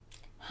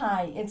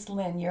Hi, it's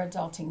Lynn, your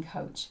adulting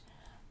coach.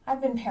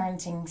 I've been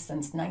parenting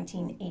since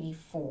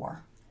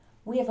 1984.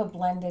 We have a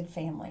blended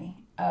family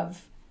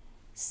of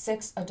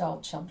 6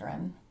 adult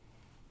children,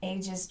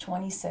 ages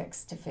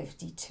 26 to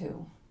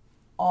 52,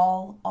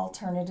 all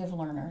alternative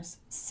learners,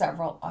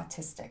 several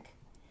autistic.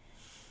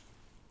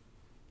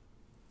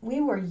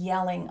 We were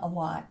yelling a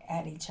lot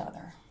at each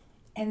other,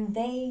 and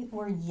they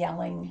were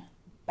yelling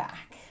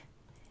back.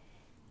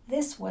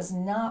 This was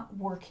not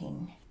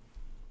working.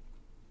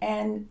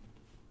 And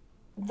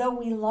though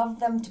we loved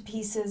them to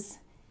pieces,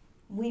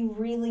 we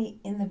really,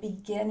 in the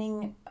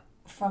beginning,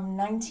 from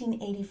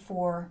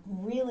 1984,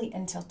 really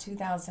until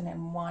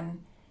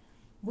 2001,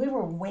 we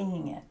were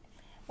winging it.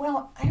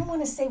 Well, I don't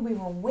want to say we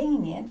were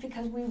winging it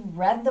because we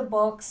read the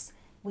books,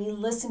 we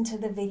listened to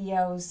the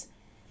videos,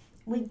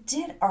 we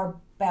did our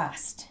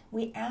best.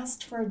 We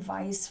asked for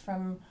advice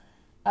from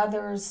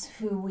others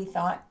who we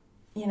thought,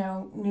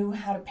 knew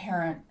how to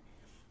parent.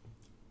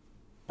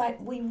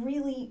 But we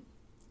really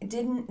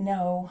didn't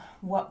know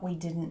what we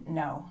didn't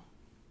know.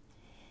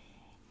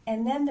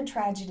 And then the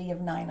tragedy of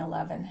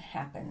 9/11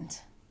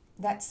 happened.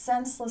 That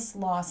senseless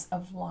loss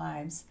of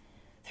lives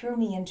threw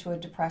me into a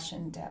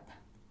depression dip.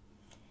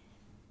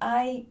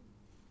 I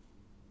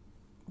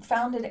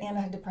found an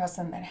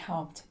antidepressant that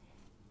helped,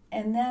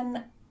 and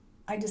then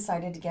I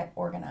decided to get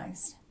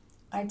organized.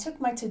 I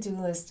took my to-do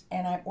list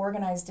and I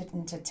organized it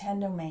into 10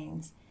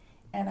 domains,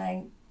 and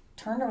I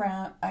turned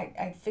around,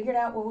 I figured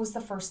out what was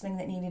the first thing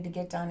that needed to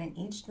get done in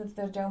each of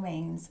the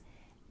domains,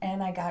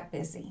 and I got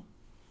busy.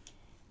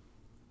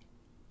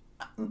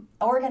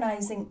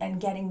 Organizing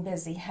and getting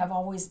busy have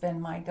always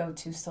been my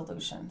go-to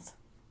solutions.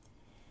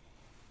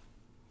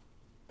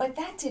 But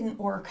that didn't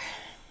work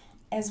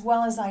as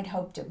well as I'd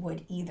hoped it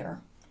would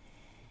either,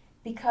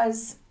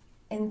 because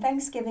in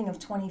Thanksgiving of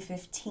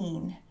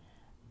 2015,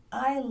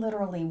 I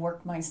literally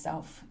worked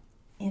myself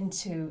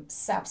into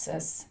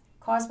sepsis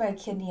caused by a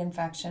kidney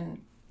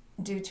infection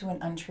due to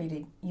an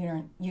untreated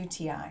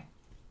UTI.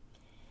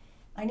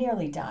 I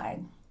nearly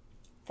died.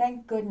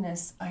 Thank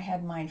goodness I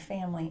had my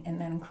family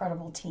and an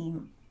incredible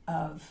team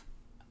of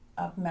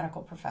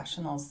medical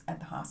professionals at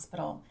the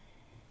hospital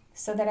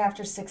so that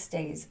after 6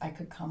 days I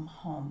could come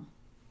home.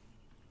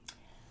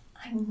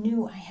 I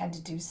knew I had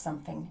to do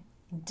something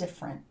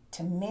different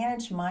to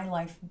manage my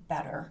life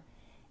better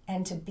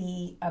and to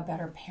be a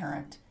better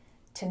parent,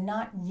 to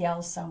not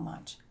yell so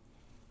much.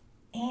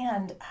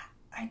 And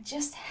I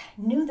just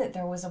knew that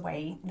there was a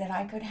way that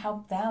I could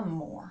help them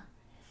more.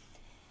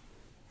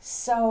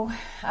 So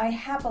I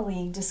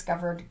happily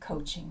discovered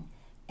coaching,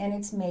 and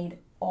it's made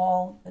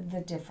all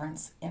the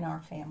difference in our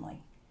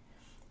family.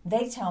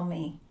 They tell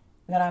me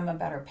that I'm a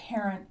better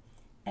parent,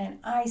 and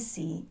I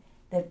see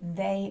that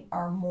they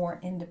are more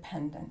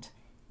independent,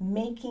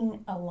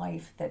 making a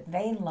life that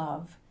they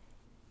love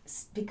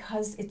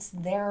because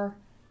they've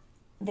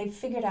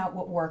figured out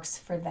what works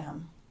for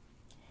them.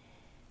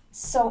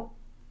 So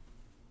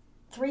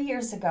 4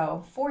 years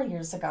ago,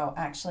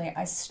 actually,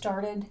 I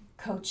started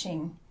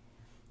coaching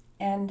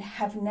and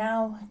have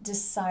now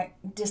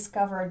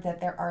discovered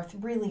that there are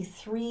really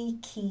 3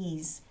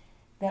 keys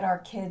that our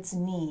kids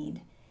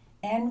need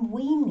and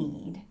we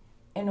need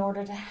in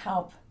order to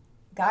help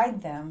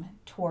guide them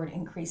toward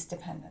increased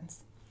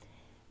dependence.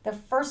 The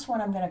first one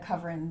I'm going to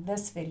cover in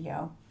this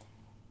video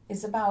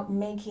is about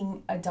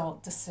making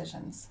adult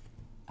decisions.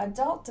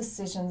 Adult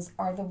decisions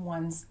are the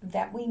ones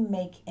that we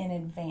make in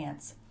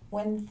advance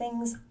when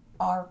things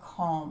are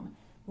calm,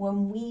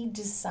 when we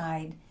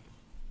decide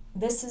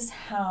this is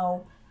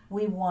how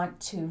we want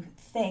to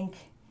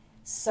think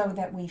so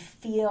that we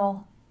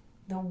feel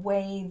the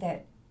way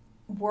that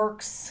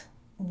works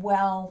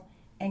well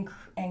and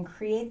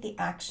create the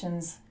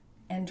actions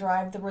and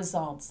drive the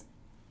results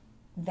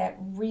that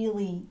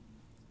really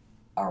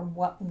are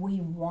what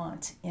we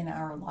want in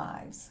our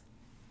lives.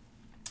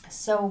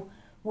 So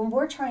when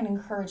we're trying to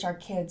encourage our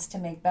kids to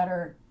make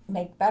better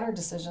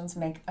decisions,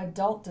 make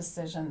adult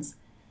decisions,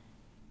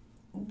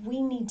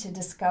 we need to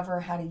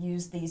discover how to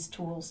use these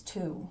tools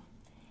too.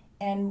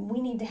 And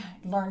we need to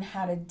learn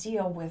how to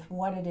deal with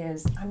what it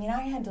is.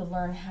 I had to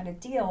learn how to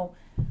deal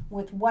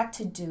with what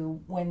to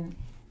do when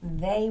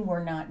they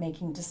were not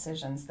making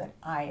decisions that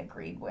I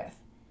agreed with.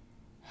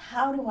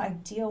 How do I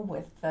deal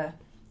with the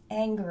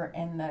anger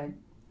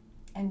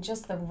and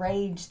just the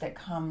rage that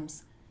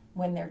comes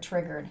when they're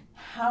triggered?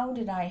 How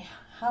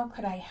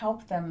could I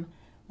help them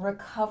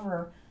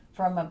recover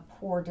from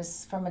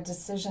a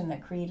decision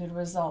that created a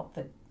result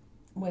that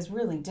was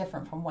really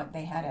different from what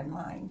they had in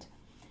mind?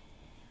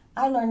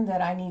 I learned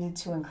that I needed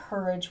to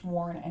encourage,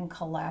 warn, and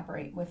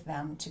collaborate with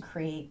them to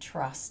create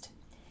trust.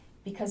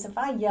 Because if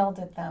I yelled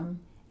at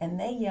them and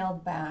they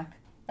yelled back,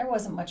 there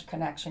wasn't much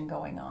connection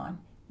going on.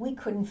 We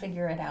couldn't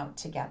figure it out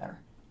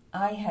together.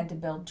 I had to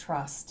build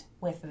trust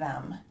with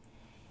them.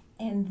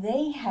 And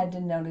they had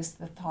to notice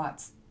the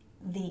thoughts,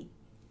 the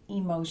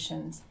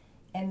emotions,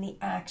 and the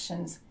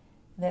actions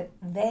that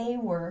they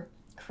were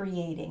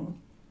creating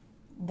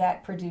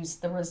that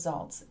produced the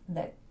results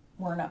that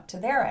weren't up to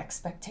their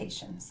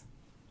expectations.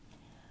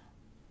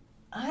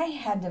 I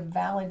had to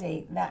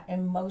validate that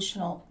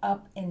emotional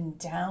up and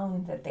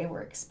down that they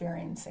were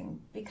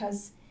experiencing,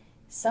 because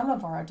some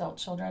of our adult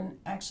children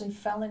actually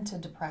fell into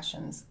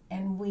depressions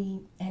and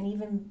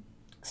even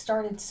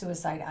started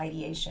suicide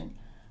ideation.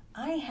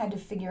 I had to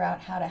figure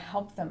out how to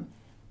help them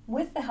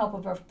with the help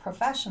of a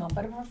professional,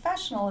 but a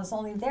professional is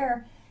only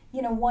there,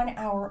 1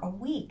 hour a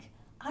week.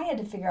 I had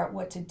to figure out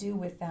what to do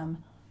with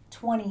them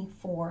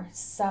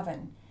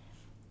 24/7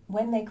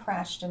 when they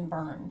crashed and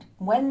burned,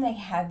 when they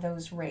had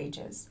those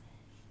rages.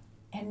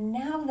 And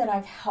now that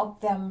I've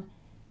helped them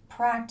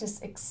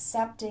practice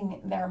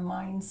accepting their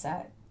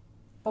mindset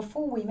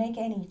before we make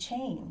any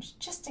change,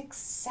 just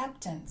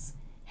acceptance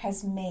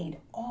has made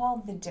all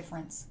the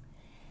difference.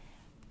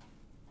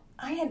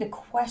 I had to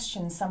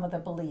question some of the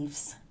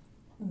beliefs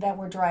that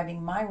were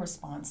driving my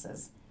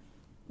responses,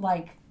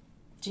 like,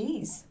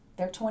 geez,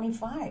 they're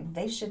 25,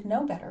 they should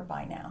know better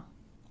by now.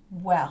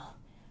 Well,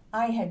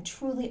 I had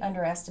truly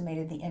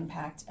underestimated the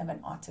impact of an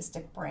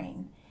autistic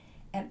brain,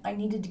 and I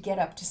needed to get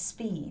up to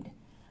speed.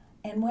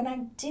 And when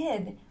I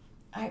did,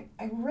 I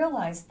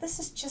realized this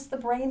is just the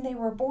brain they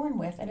were born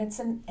with, and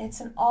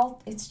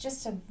it's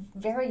just a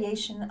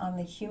variation on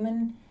the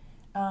human,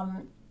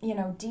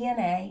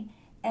 DNA,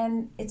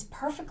 and it's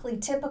perfectly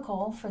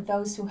typical for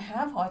those who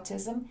have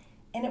autism.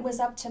 And it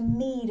was up to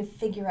me to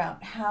figure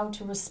out how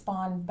to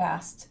respond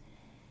best,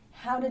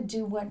 how to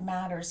do what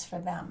matters for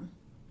them.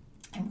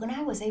 And when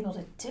I was able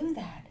to do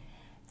that,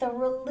 the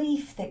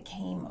relief that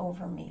came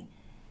over me,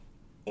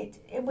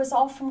 it was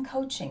all from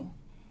coaching.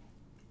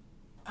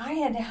 I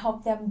had to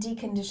help them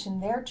decondition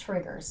their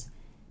triggers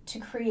to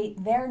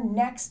create their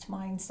next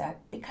mindset,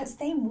 because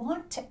they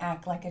want to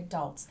act like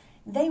adults.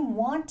 They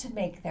want to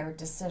make their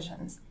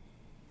decisions,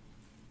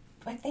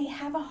 but they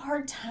have a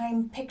hard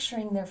time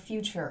picturing their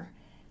future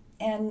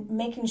and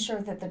making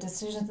sure that the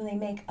decisions they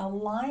make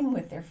align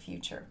with their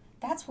future.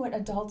 That's what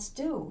adults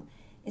do,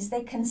 is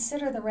they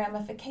consider the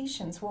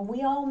ramifications. Well,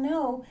 we all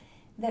know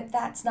that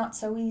that's not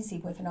so easy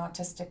with an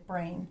autistic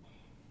brain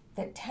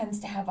that tends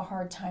to have a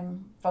hard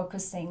time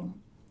focusing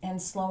and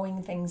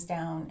slowing things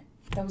down.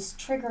 Those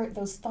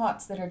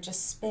thoughts that are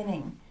just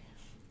spinning.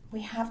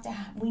 We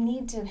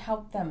need to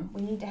help them.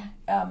 We need to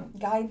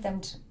guide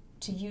them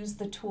to use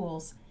the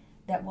tools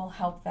that will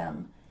help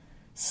them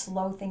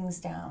slow things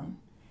down.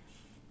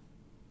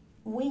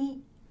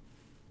 We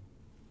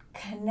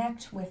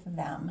connect with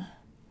them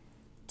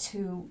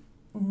to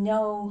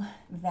know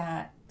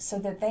that, so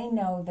that they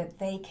know that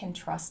they can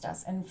trust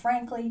us. And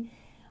frankly,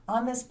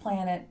 on this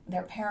planet,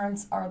 their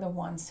parents are the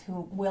ones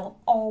who will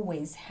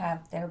always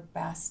have their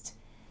best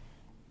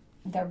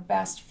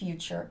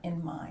future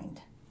in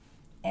mind.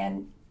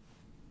 And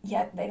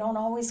yet they don't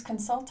always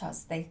consult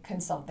us. They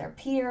consult their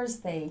peers.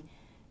 They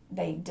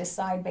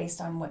decide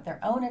based on what their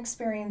own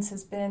experience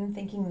has been,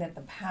 thinking that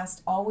the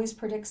past always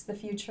predicts the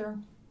future,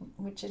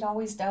 which it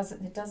always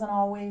doesn't. It doesn't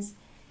always.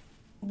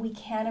 We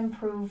can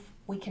improve,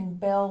 we can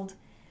build,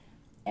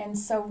 and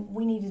so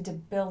we needed to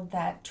build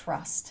that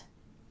trust.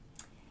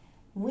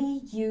 We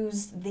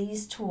use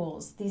these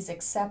tools, these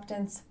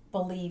acceptance,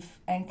 belief,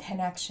 and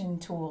connection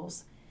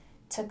tools,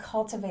 to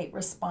cultivate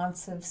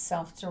responsive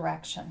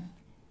self-direction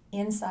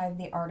inside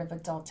the art of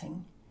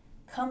adulting.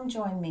 Come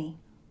join me.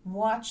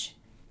 Watch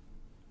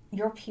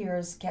your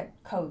peers get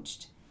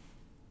coached.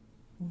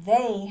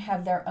 They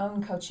have their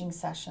own coaching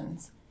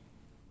sessions.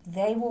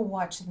 They will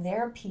watch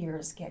their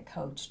peers get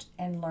coached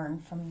and learn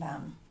from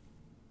them.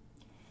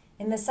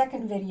 In the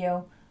second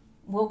video,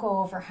 we'll go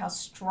over how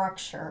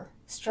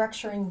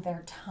structuring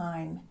their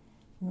time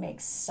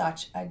makes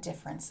such a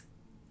difference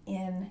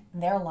in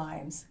their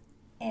lives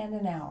and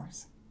in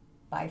ours.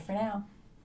 Bye for now.